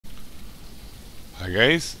Hi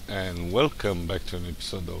guys, and welcome back to an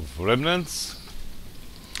episode of Remnants.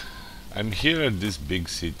 I'm here at this big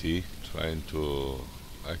city trying to...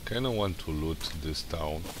 I kinda want to loot this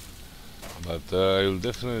town, but I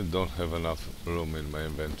definitely don't have enough room in my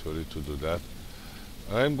inventory to do that.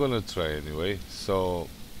 I'm gonna try anyway. So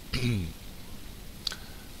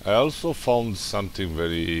I also found something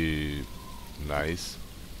very nice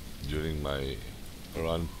during my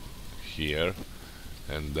run here,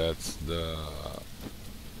 and that's the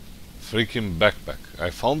freaking backpack. I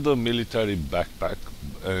found the military backpack,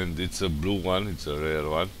 and it's a blue one, it's a rare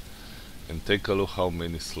one. And take a look how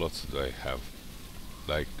many slots do I have.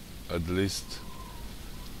 Like at least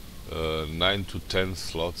 9 to 10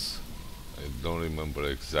 slots. I don't remember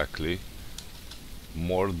exactly.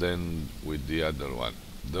 More than with the other one.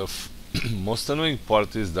 The most annoying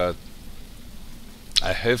part is that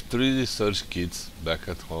I have 3 research kits back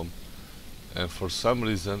at home, and for some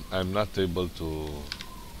reason I'm not able to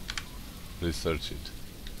research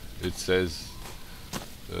it. It says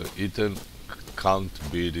item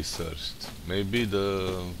can't be researched. Maybe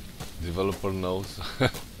the developer knows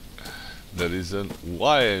the reason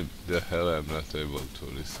why the hell I'm not able to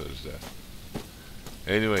research that.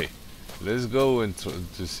 Anyway, let's go and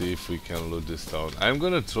to see if we can loot this town. I'm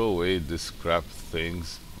gonna throw away these scrap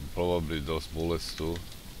things, probably those bullets too,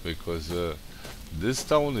 because this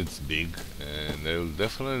town is big and I will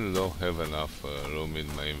definitely don't have enough room in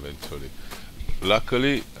my inventory.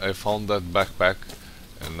 Luckily I found that backpack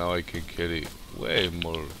and now I can carry way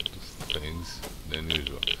more things than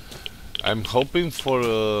usual. I'm hoping for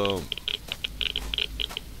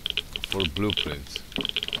blueprints,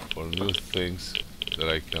 for new things that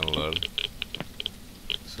I can learn,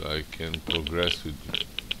 so I can progress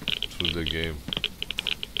through the game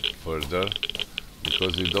further,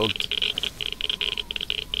 because without...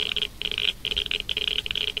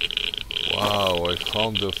 Wow, I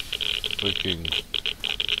found the freaking...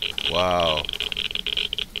 Wow.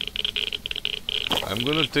 I'm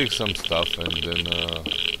gonna take some stuff and then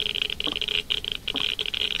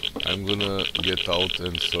I'm gonna get out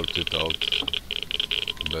and sort it out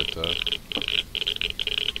better.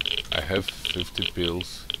 I have 50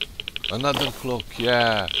 pills. Another clock,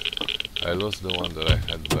 yeah! I lost the one that I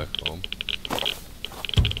had back home.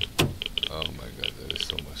 Oh my god, there is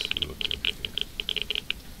so much loot in here.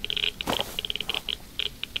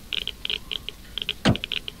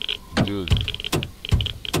 Dude.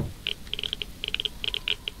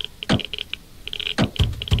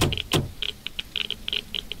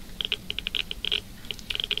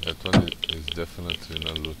 That one is definitely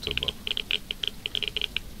not lootable.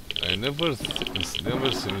 It never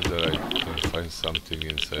seems that I can find something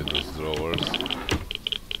inside those drawers.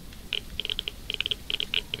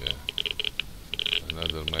 Yeah.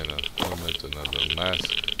 Another minor helmet, another mask.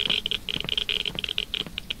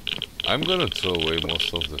 I'm gonna throw away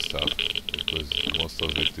most of the stuff, because most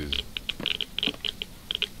of it is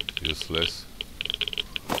useless.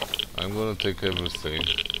 I'm gonna take everything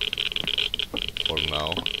for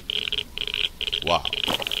now. Wow.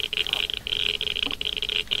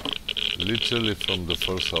 Literally from the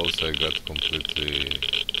first house I got completely...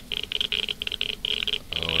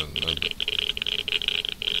 Oh,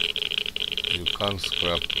 you can't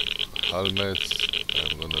scrap helmets.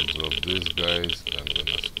 I'm gonna drop these guys. I'm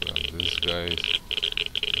gonna scrap these guys.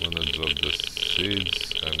 I'm gonna drop the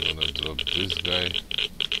seeds. I'm gonna drop this guy.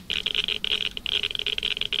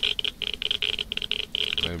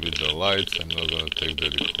 Maybe the lights. I'm not gonna take the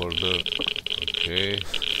recorder. Okay.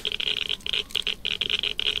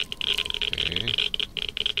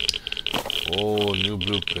 Oh, new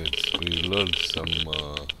blueprints. We learned some,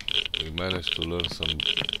 we managed to learn some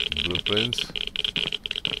blueprints.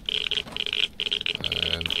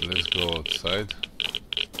 And let's go outside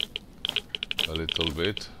a little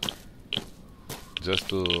bit, just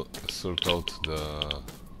to sort out the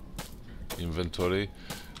inventory.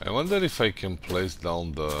 I wonder if I can place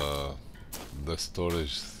down the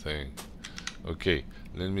storage thing. Okay,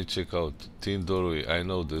 let me check out Tin Doorway. I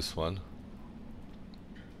know this one.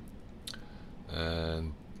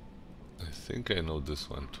 And I think I know this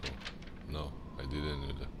one too. No, I didn't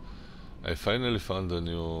know that. I finally found a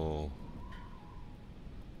new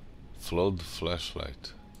flood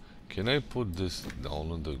flashlight. Can I put this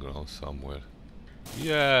down on the ground somewhere?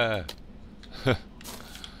 Yeah!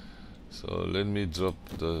 So let me drop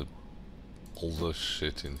all the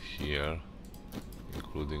shit in here,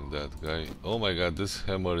 including that guy. Oh my god, this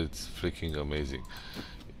hammer is freaking amazing.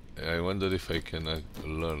 I wonder if I can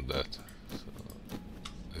learn that.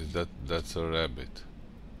 That's a rabbit.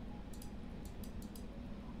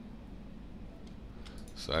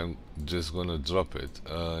 So I'm just gonna drop it.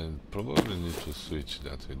 I probably need to switch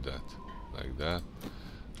that with that, like that.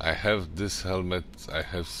 I have this helmet, I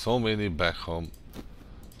have so many back home,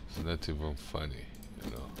 it's not even funny,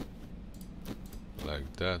 you know.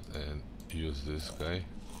 Like that, and use this guy.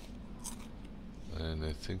 And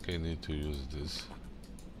I think I need to use this.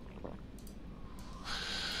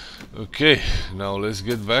 Okay, now let's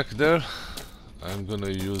get back there. I'm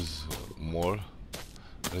gonna use more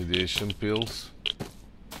radiation pills.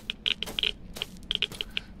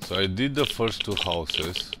 So I did the first two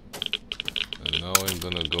houses, and now I'm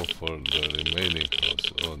gonna go for the remaining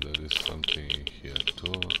house. Oh, there is something in here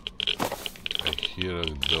too. I hear a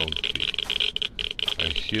donkey. I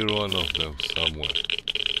hear one of them somewhere.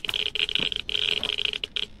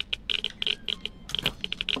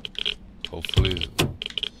 Hopefully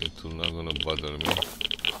it will not gonna bother me.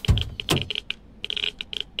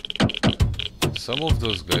 Some of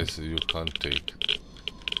those guys you can't take.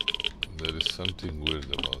 There is something weird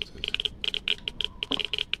about it.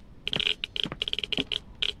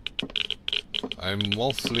 I'm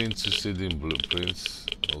mostly interested in blueprints,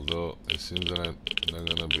 although it seems that I'm not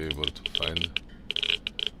gonna be able to find.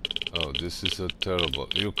 Oh, this is a terrible.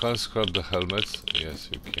 You can't scrap the helmets? Yes,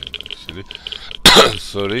 you can actually.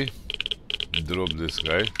 Sorry. Drop this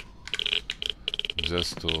guy.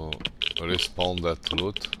 Just to respawn that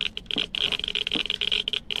loot.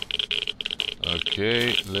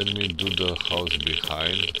 Okay, let me do the house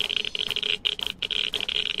behind.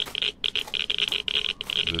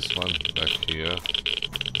 This one back here.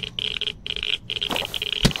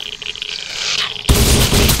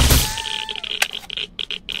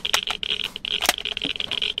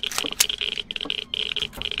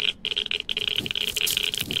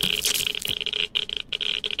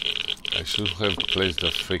 I should have placed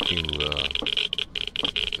the freaking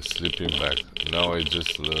sleeping bag. Now I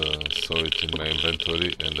just saw it in my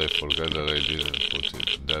inventory and I forgot that I didn't put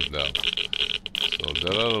that down. So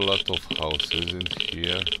there are a lot of houses in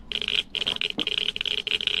here.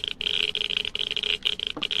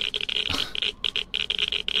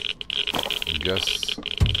 I guess.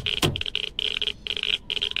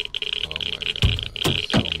 Oh my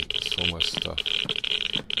god, so much stuff.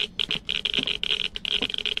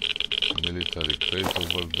 Military crate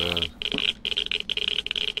over there.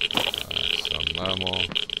 Some ammo.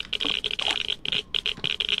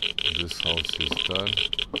 This house is done.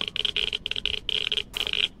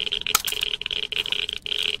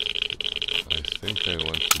 I think I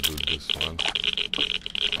want to do this one.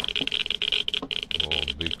 Oh,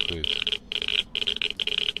 big crate.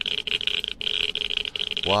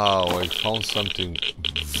 Wow, I found something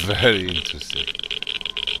very interesting.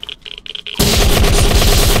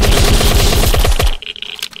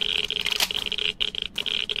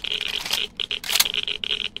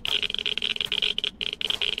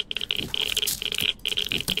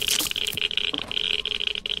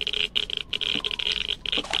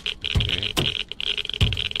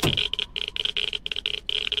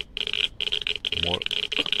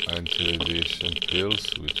 Anti-radiation pills,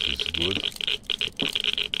 which is good.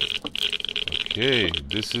 Okay,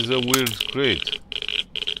 this is a weird crate.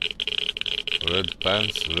 Red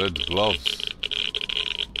pants, red gloves.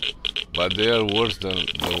 But they are worse than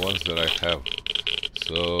the ones that I have.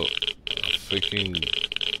 So, freaking...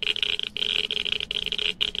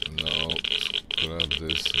 No, grab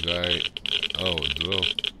this guy. Oh, drop.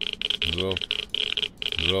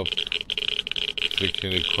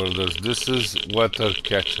 Freaking recorders. This is water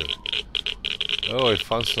catcher. Oh, I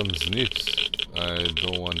found some snips. I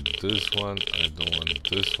don't want this one. I don't want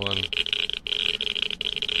this one.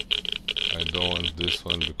 I don't want this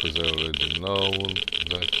one because I already know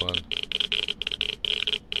that one.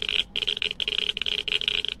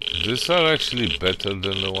 These are actually better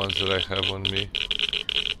than the ones that I have on me.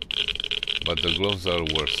 But the gloves are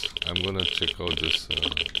worse. I'm gonna check out this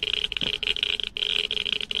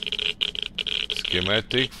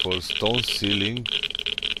schematic for stone ceiling.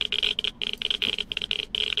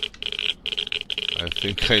 I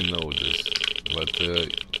think I know this, but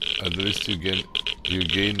at least you gain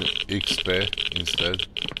XP instead,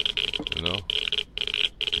 you know.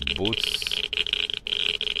 Boots.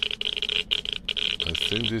 I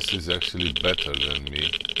think this is actually better than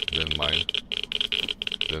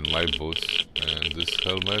my boots, and this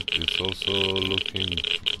helmet is also looking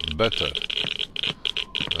better.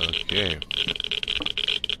 Okay.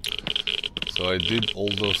 So I did all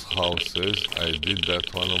those houses. I did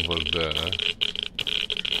that one over there.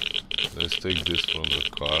 Let's take this from the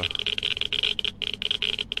car.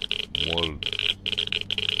 More.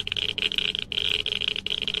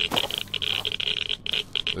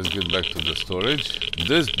 Let's get back to the storage.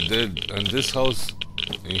 This house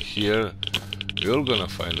in here you're gonna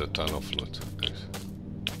find a ton of loot, guys.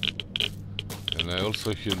 And I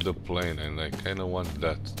also hear the plane, and I kinda want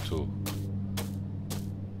that too.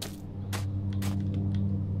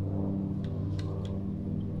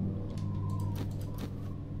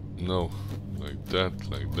 No, like that,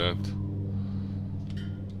 like that.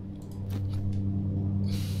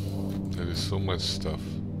 There is so much stuff.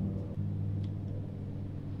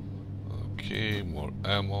 Okay, more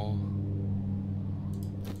ammo.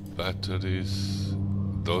 Batteries.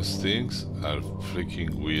 Those things are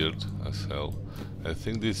freaking weird as hell. I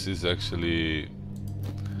think this is actually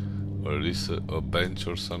a bench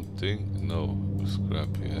or something. No, scrap,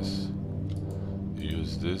 yes.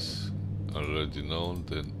 Use this, already known,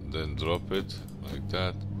 then drop it, like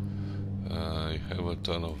that. I have a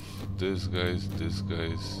ton of these guys,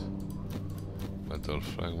 metal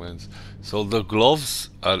fragments. So the gloves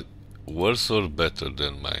are worse or better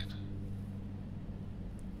than mine?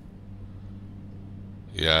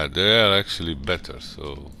 Yeah, they are actually better,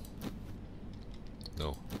 so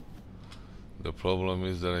no. The problem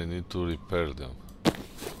is that I need to repair them.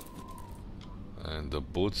 And the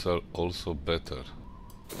boots are also better.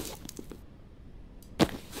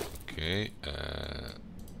 Okay,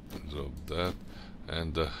 drop that.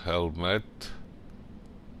 And the helmet,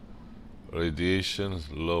 radiation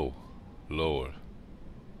is lower.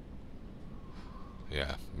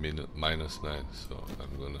 Yeah, -9, so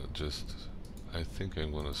I'm gonna just, I think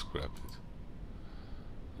I'm gonna scrap it.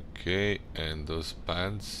 Okay, and those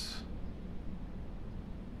pants,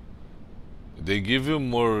 they give you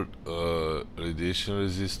more radiation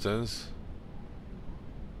resistance.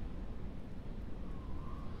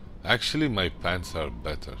 Actually, my pants are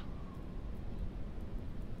better.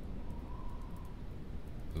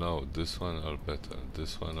 No, this one are better.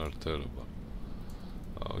 This one are terrible.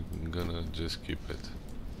 I'm gonna just keep it.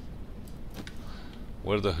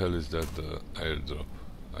 Where the hell is that airdrop?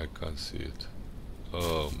 I can't see it.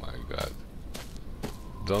 Oh my god.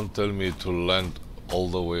 Don't tell me to land all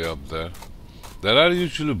the way up there. There are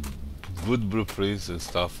usually good blueprints and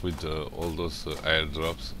stuff with all those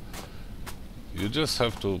airdrops. You just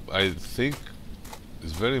have to, I think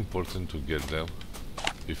it's very important to get them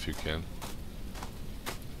if you can.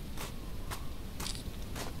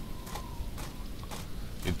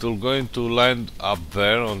 It will going to land up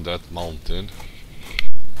there on that mountain.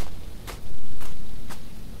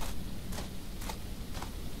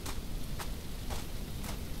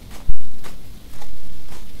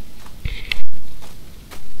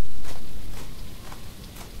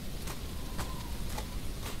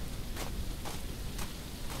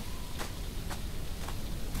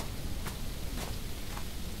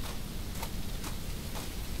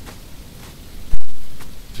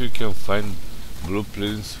 If you can find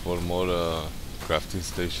blueprints for more crafting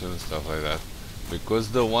stations, stuff like that, because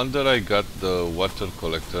the one that I got, the water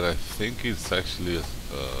collector, I think it's actually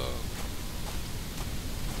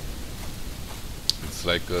it's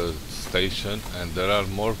like a station, and there are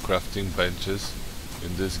more crafting benches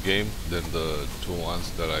in this game than the two ones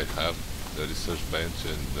that I have, the research bench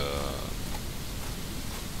and the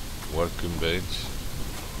working bench.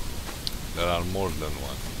 There are more than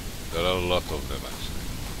one. There are a lot of them actually.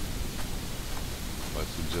 But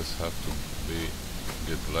you just have to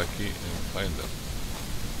get lucky and find them.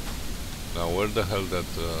 Now where the hell that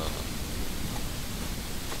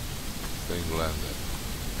thing landed?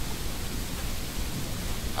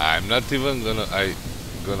 I'm not even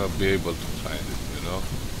gonna be able to find it, you know?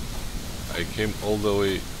 I came all the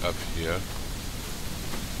way up here.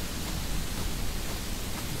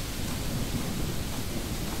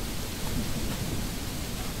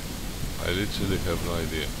 I literally have no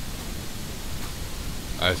idea.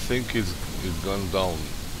 I think it's gone down.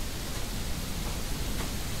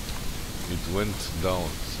 It went down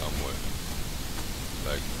somewhere.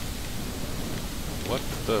 Like, what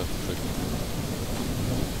the frick?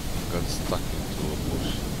 Got stuck into a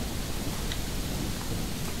bush.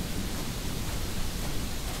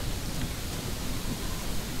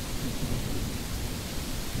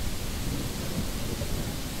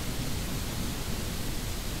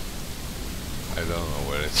 I don't know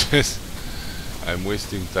where it is. I'm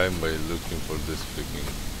wasting time by looking for this freaking...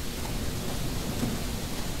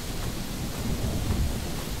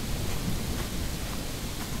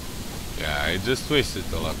 Yeah, I just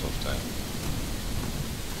wasted a lot of time.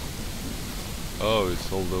 Oh,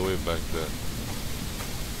 it's all the way back there.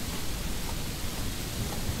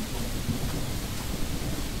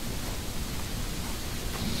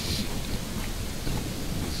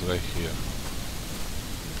 It's right here.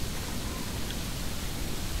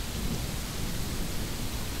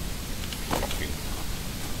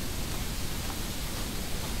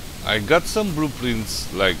 I got some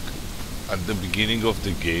blueprints like at the beginning of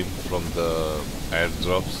the game from the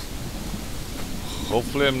airdrops.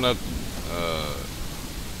 Hopefully I'm not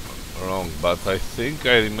wrong, but I think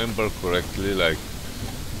I remember correctly, like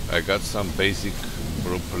I got some basic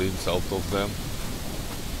blueprints out of them.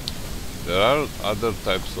 There are other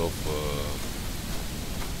types of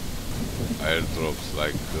airdrops,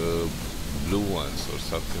 like blue ones or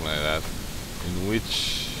something like that, in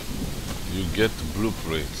which you get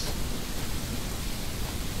blueprints.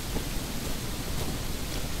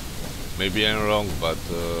 Maybe I'm wrong, but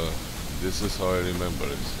this is how I remember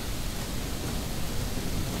it.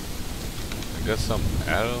 I got some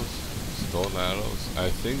arrows, stone arrows. I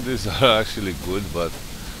think these are actually good, but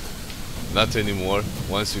not anymore.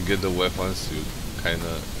 Once you get the weapons, you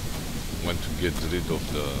kinda want to get rid of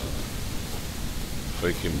the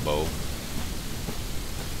freaking bow.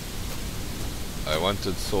 I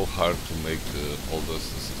wanted so hard to make all those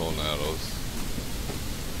stone arrows.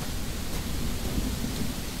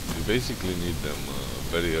 You basically need them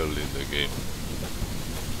very early in the game.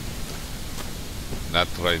 Not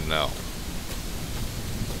right now.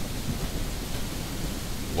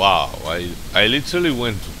 Wow, I literally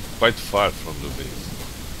went quite far from the base.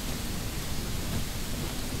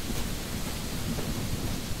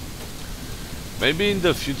 Maybe in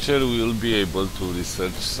the future we will be able to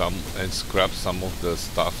research some and scrap some of the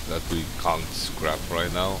stuff that we can't scrap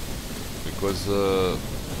right now, because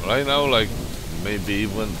right now, like, maybe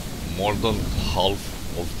even more than half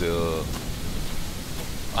of the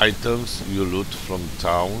items you loot from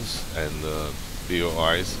towns and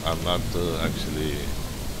POIs are not actually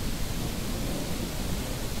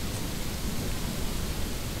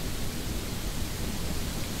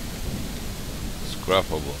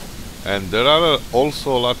scrappable. And there are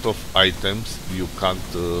also a lot of items you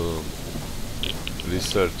can't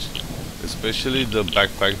research, especially the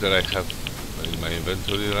backpack that I have in my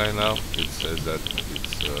inventory right now. It says that it's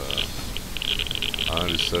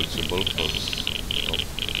unresearchable for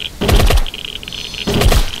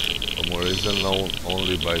a reason known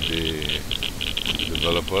only by the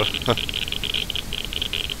developer.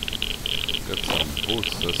 Got some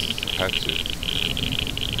boots, just hatchet.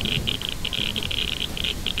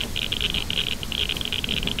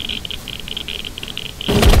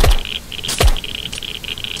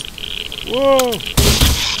 Whoa!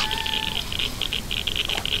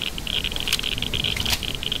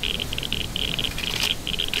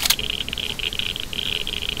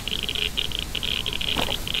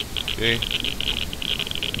 Okay.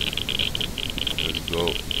 Let's go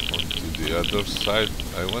on to the other side.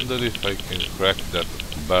 I wonder if I can crack that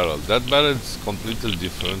barrel. That barrel is completely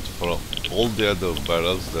different from all the other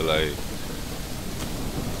barrels that I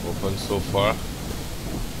opened so far.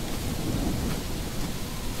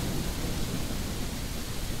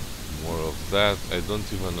 That I don't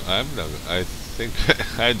even. I'm not. I think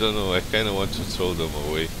I don't know. I kind of want to throw them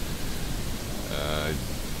away. I'm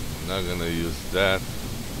not gonna use that.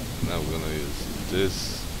 Now I'm gonna use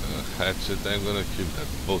this hatchet. I'm gonna keep that.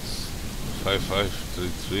 Both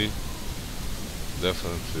 5533.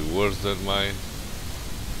 Definitely worse than mine.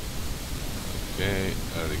 Okay,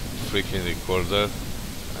 a freaking recorder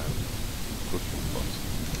and cooking pot.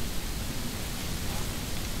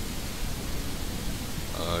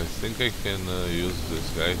 I think I can use this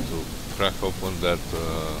guy to crack open that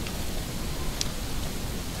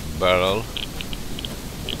barrel.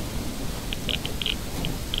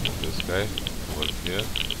 This guy over here.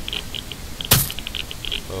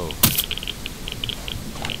 Oh,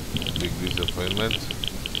 big disappointment.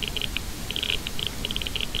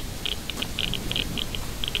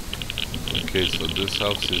 Okay, so this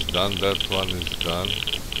house is done, that one is done.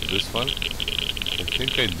 This one? I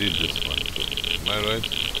think I did this one too. Am I right?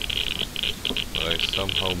 But I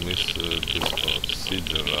somehow missed this part.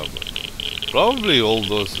 Seeds and rubber. Probably all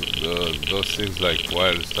those things like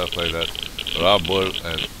wire and stuff like that. Rubber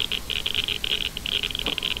and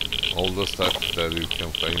all the stuff that you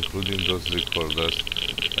can find, including those recorders.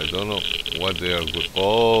 I don't know what they are good.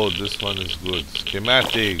 Oh, this one is good.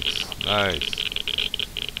 Schematics. Nice.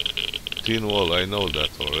 Tin wall, I know that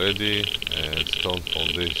already. And stone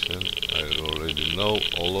foundation, I already know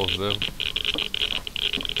all of them.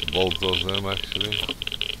 Both of them actually.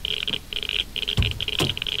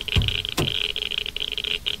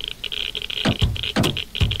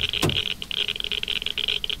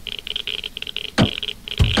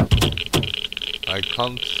 I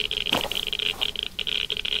can't.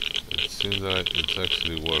 It seems that it's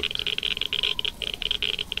actually worked.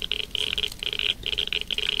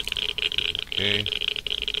 Okay.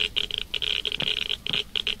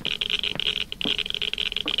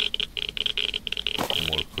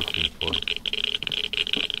 More cooking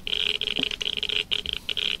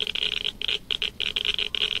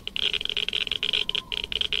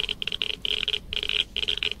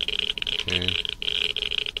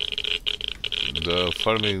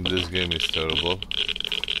farming in this game is terrible,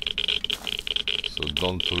 so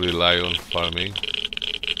don't rely on farming.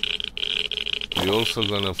 You're also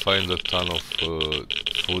gonna find a ton of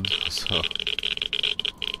food, so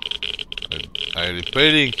I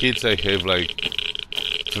repairing kits, I have like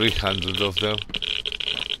 300 of them.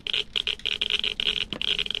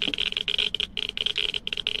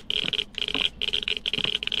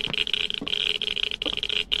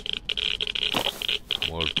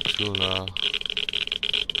 More tuna.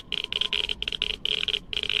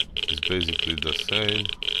 It's basically the same.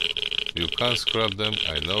 You can't scrap them,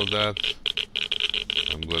 I know that.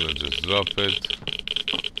 I'm gonna just drop it.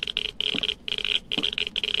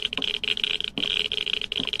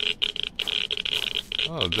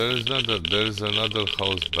 Oh, there is another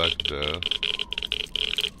house back there.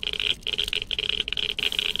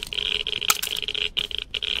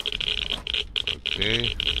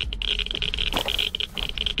 Okay.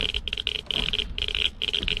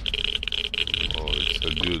 Oh, it's a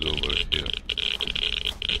dude over here.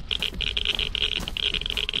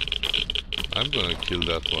 I'm gonna kill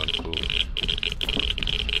that one too.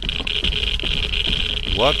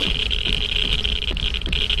 What?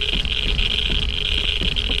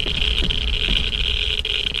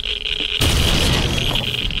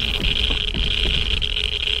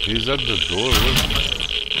 He's at the door.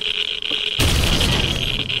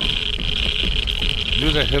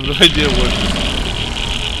 Dude, I have no idea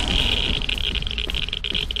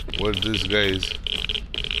where this guy is.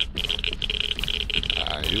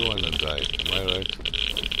 Ah, you wanna die, am I right?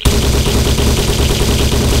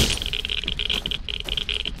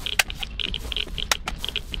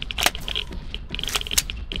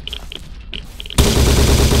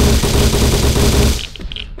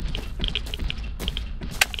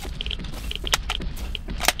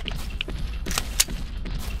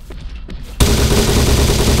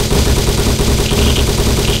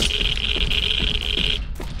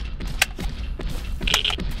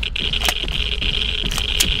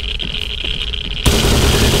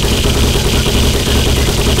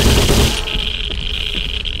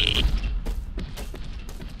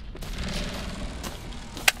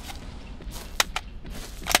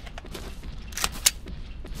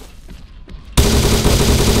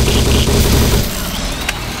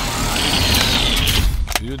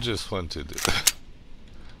 You just wanted it.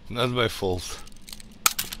 Not my fault.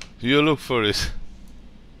 You look for it.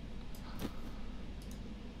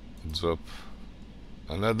 Drop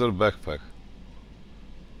another backpack.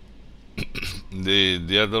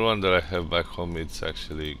 The other one that I have back home, it's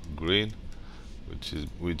actually green,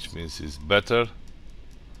 which means it's better.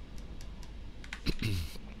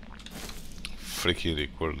 Freaking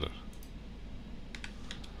recorder.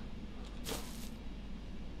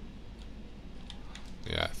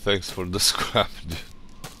 Yeah, thanks for the scrap,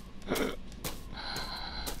 dude.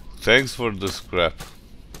 Thanks for the scrap.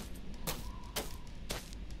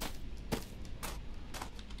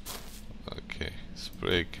 Okay,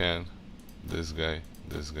 spray can. This guy.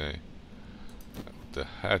 The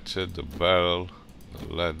hatchet, the barrel,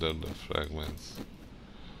 the ladder, the fragments.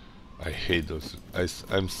 I hate those.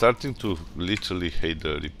 I'm starting to literally hate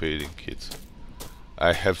the repairing kits.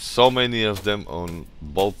 I have so many of them on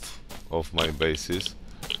both of my bases.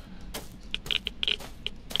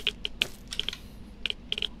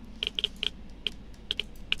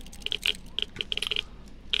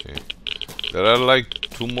 Okay. There are like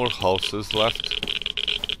 2 more houses left.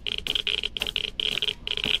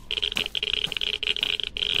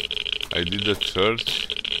 I did a church.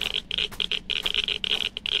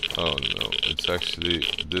 Oh no, it's actually,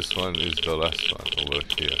 this one is the last one over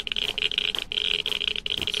here.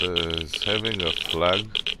 It's having a flag.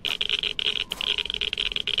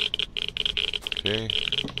 Okay,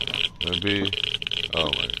 maybe, oh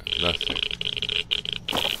my god, nothing.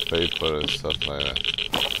 Paper and stuff like that.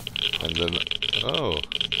 And then, oh.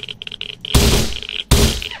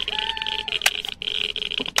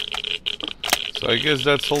 So I guess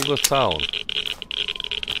that's all the town.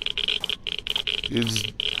 It's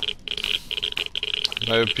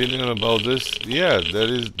my opinion about this. Yeah,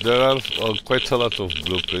 there are quite a lot of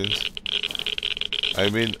blueprints. I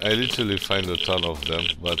mean, I literally find a ton of them,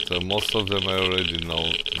 but most of them I already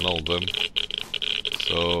know them.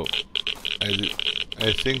 So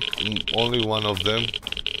I think only one of them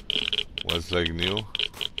was like new.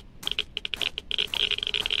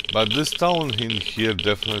 But this town in here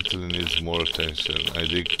definitely needs more attention.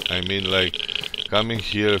 I mean, like, coming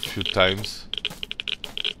here a few times.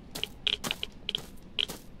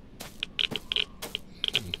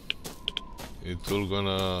 It will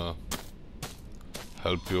gonna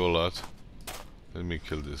help you a lot. Let me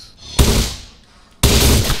kill this.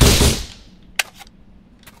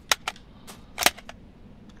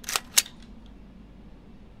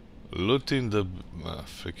 looting the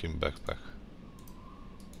freaking backpack.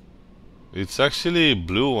 It's actually a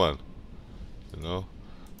blue one, you know,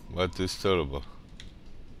 but it's terrible.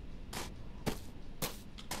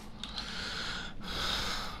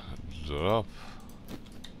 Drop.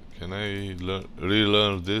 Can I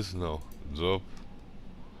relearn this? No. Drop.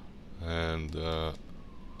 And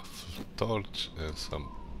torch and some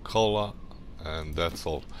cola, and that's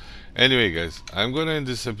all. Anyway guys, I'm gonna end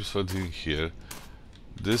this episode in here.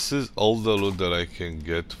 This is all the loot that I can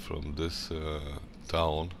get from this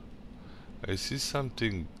town. I see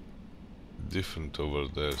something different over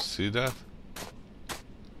there. See that?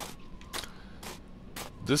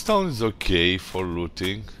 This town is okay for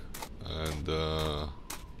looting, and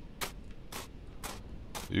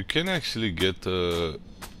you can actually get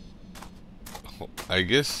I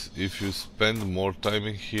guess if you spend more time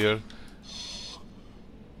in here,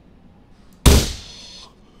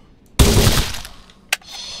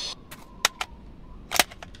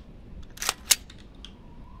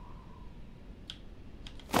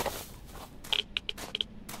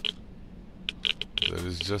 there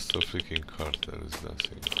is just a freaking cart, there is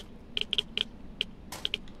nothing.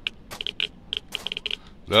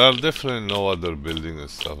 There are definitely no other buildings and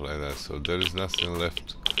stuff like that, so there is nothing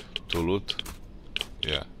left to loot.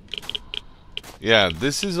 Yeah,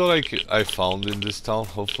 this is all I found in this town.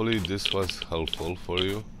 Hopefully this was helpful for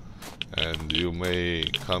you, and you may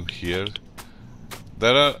come here.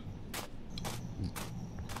 There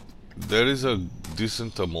is a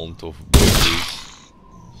decent amount of buildings.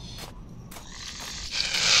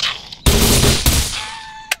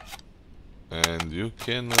 And you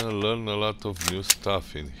can learn a lot of new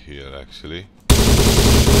stuff in here actually.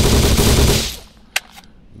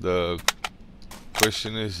 The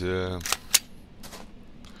question is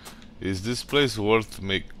this place worth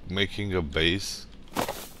making a base?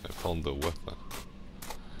 I found a weapon.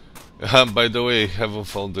 By the way, I haven't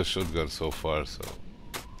found a shotgun so far, so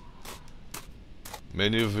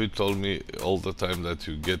many of you told me all the time that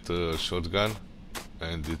you get a shotgun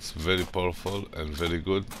and it's very powerful and very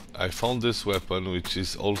good. I found this weapon which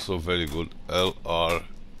is also very good,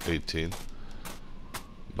 LR18,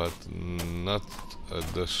 but not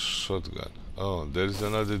the shotgun. Oh, there is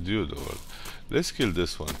another dude over. Let's kill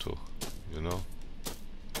this one too, you know.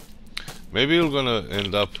 Maybe we're gonna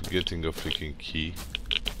end up getting a freaking key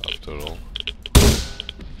after all.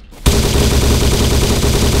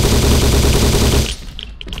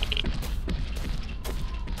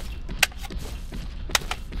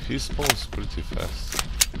 He spawns pretty fast.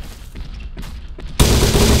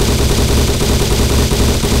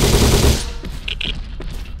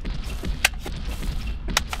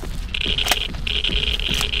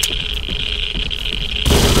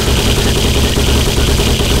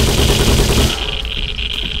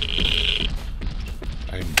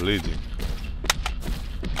 I'm bleeding.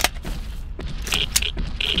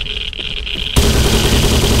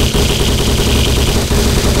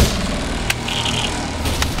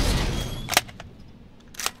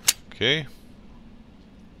 Okay,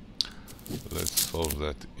 let's solve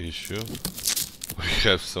that issue. We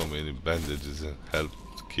have so many bandages and health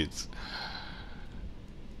kits.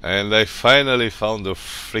 And I finally found a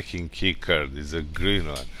freaking key card. It's a green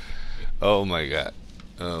one. Oh my god.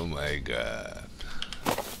 Oh my god.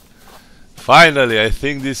 Finally, I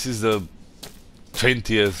think this is the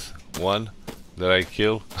 20th one that I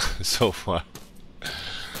kill so far.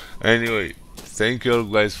 Anyway, thank you all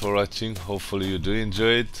guys for watching. Hopefully you do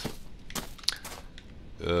enjoy it.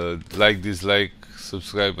 Like, dislike,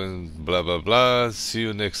 subscribe and blah blah blah. See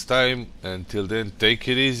you next time. Until then, take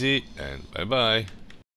it easy and bye bye.